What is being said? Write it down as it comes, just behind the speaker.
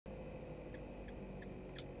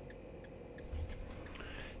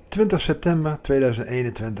20 september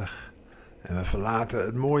 2021 en we verlaten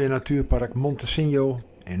het mooie natuurpark Montecinho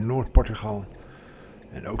in Noord Portugal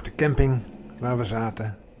en ook de camping waar we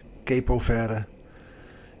zaten, Cape Verde,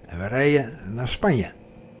 en we rijden naar Spanje.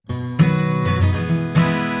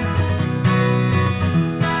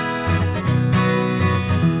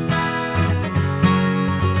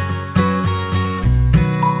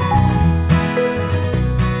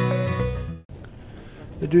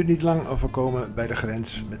 Het duurt niet lang of we komen bij de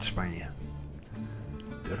grens met Spanje.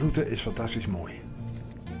 De route is fantastisch mooi.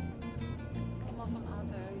 Allemaal van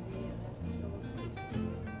huizen hier. Dat is toch wel triest.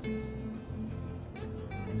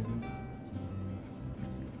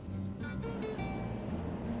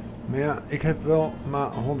 Maar ja, ik heb wel maar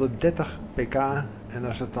 130 pk en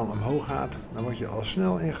als het dan omhoog gaat, dan word je al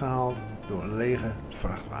snel ingehaald door lege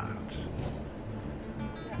vrachtwagens.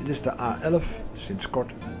 Dit is de A11, sinds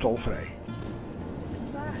kort tolvrij.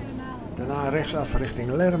 Daarna rechtsaf richting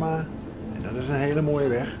Lerma en dat is een hele mooie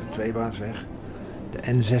weg, een tweebaansweg, de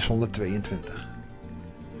N622.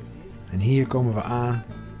 En hier komen we aan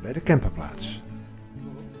bij de camperplaats.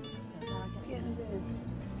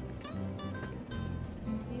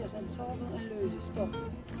 Hier zijn zadel en leuzen, stop.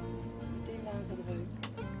 Meteen later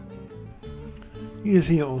eruit. Hier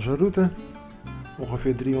zie je onze route,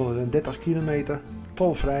 ongeveer 330 kilometer,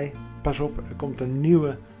 tolvrij. Pas op, er komt een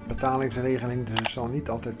nieuwe betalingsregeling, dus het zal niet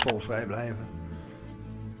altijd tolvrij blijven.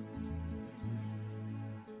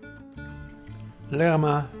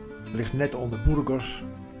 Lerma ligt net onder Burgos.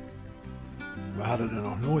 We hadden er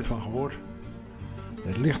nog nooit van gehoord.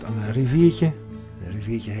 Het ligt aan een riviertje. Het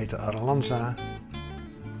riviertje heet de Arlanza.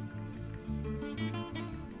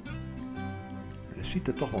 En het ziet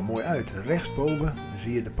er toch wel mooi uit. Rechtsboven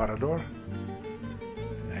zie je de Parador.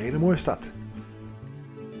 Een hele mooie stad.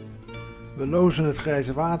 We lozen het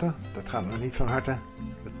grijze water, dat gaat nog niet van harte.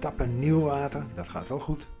 We tappen nieuw water, dat gaat wel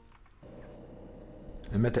goed.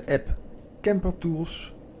 En met de app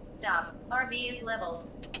Campertools Stop. RV is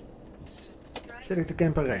level. zet ik de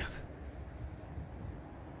camper recht.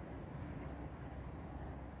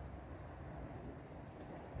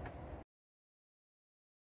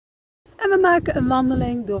 En we maken een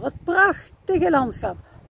wandeling door het prachtige landschap.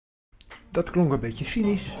 Dat klonk een beetje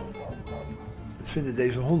cynisch. Dat vinden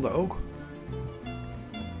deze honden ook.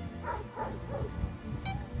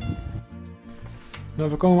 Maar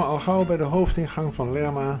we komen al gauw bij de hoofdingang van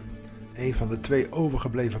Lerma, een van de 2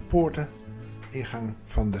 overgebleven poorten, ingang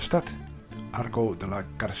van de stad, Arco de la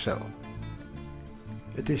Carcel.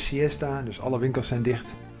 Het is siesta, dus alle winkels zijn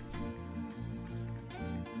dicht.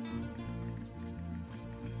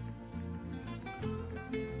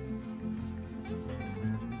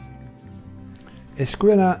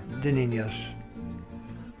 Escuela de Niños,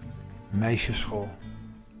 meisjesschool.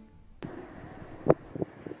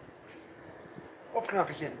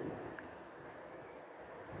 Opknappertje.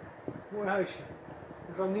 Mooi huisje.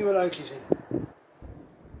 Er gaan nieuwe luikjes in.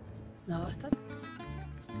 Nou was dat?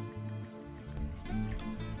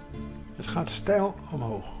 Het gaat steil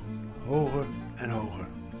omhoog. Hoger en hoger.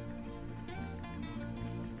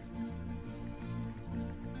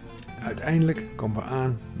 Uiteindelijk komen we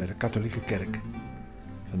aan bij de katholieke kerk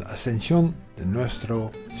van de Ascensión de Nuestro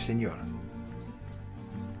Señor.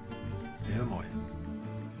 Heel mooi.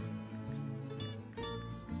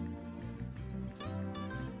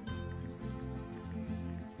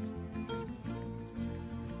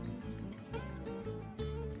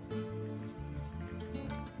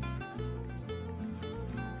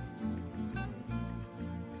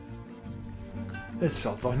 Het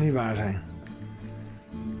zal toch niet waar zijn.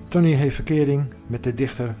 Tony heeft verkering met de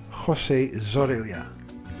dichter José Zorrilla.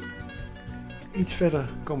 Iets verder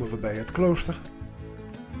komen we bij het klooster.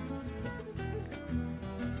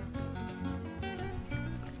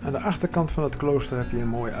 Aan de achterkant van het klooster heb je een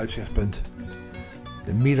mooi uitzichtpunt.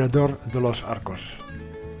 De Mirador de los Arcos.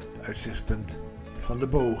 Het uitzichtpunt van de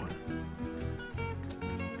bogen.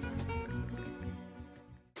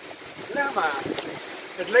 Lerma.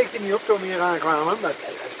 Het leek er niet op toen we hier aankwamen, maar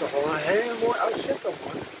het heeft toch wel een heel mooi uitzicht op.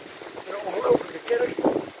 Een ongelooflijke kerk,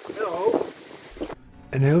 heel hoog.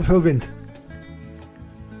 En heel veel wind.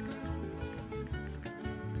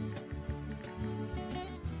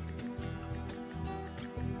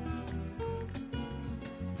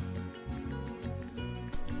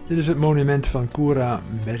 Dit is het monument van Cura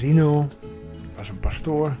Merino. Hij was een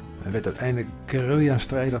pastoor. Hij werd uiteindelijk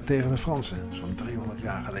guerrilla-strijder tegen de Fransen, zo'n 300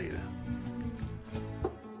 jaar geleden.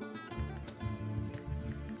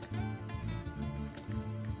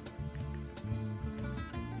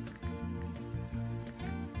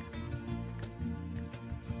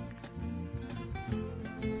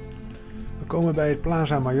 komen bij het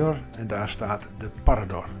Plaza Mayor en daar staat de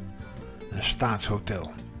Parador, een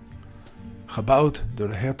staatshotel. Gebouwd door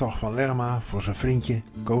de hertog van Lerma voor zijn vriendje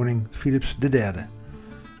koning Philips III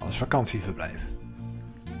als vakantieverblijf.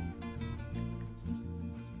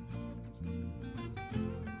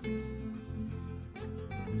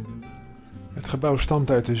 Het gebouw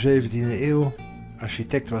stamt uit de 17e eeuw.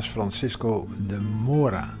 Architect was Francisco de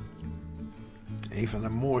Mora. Een van de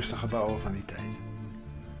mooiste gebouwen van die tijd.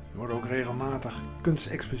 Er worden ook regelmatig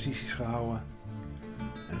kunstexposities gehouden.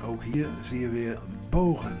 En ook hier zie je weer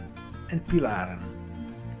bogen en pilaren.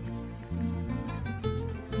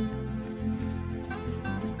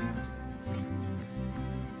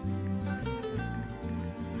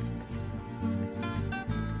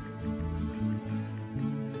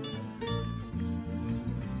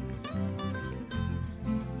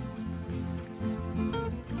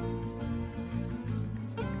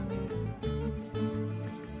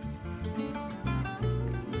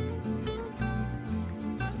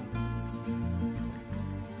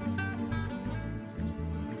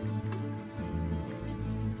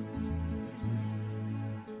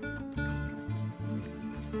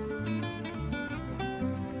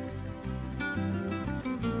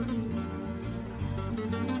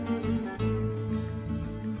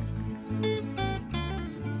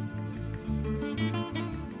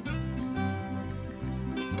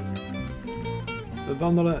 We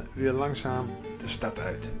wandelen weer langzaam de stad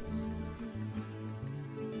uit.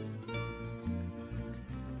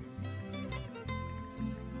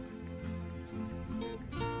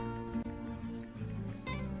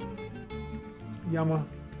 Jammer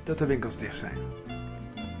dat de winkels dicht zijn.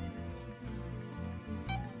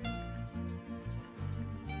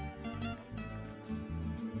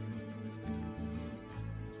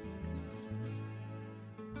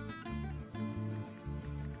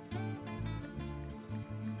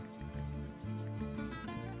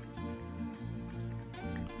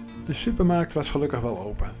 De supermarkt was gelukkig wel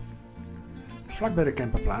open. Vlak bij de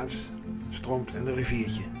camperplaats stroomt een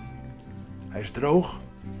riviertje. Hij is droog,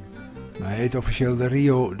 maar hij heet officieel de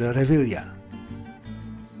Rio de Revilla.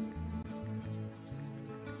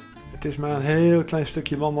 Het is maar een heel klein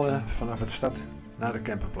stukje wandelen vanaf de stad naar de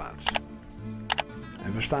camperplaats.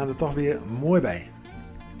 En we staan er toch weer mooi bij.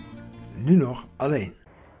 Nu nog alleen.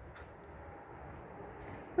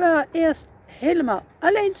 Waar we eerst helemaal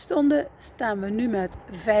alleen stonden, staan we nu met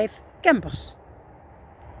 5 campers.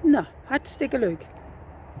 Nou, hartstikke leuk.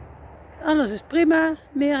 Alles is prima,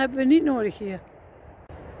 meer hebben we niet nodig hier.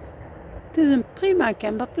 Het is een prima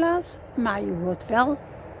camperplaats, maar je hoort wel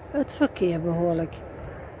het verkeer behoorlijk.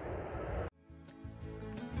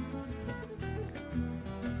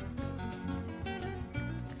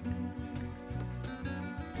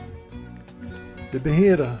 De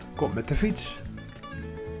beheerder komt met de fiets.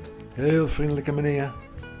 Heel vriendelijke meneer.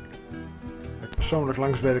 Persoonlijk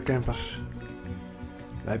langs bij de campers.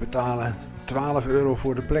 Wij betalen 12 euro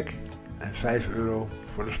voor de plek en 5 euro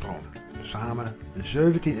voor de stroom. Samen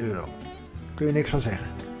 17 euro. Kun je niks van zeggen.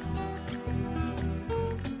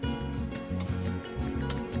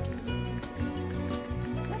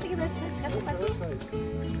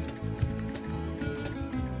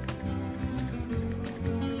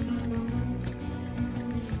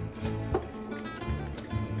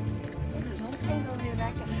 De zon stond alweer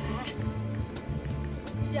lekker.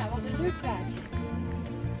 Ja, het was een leuk plaatsje.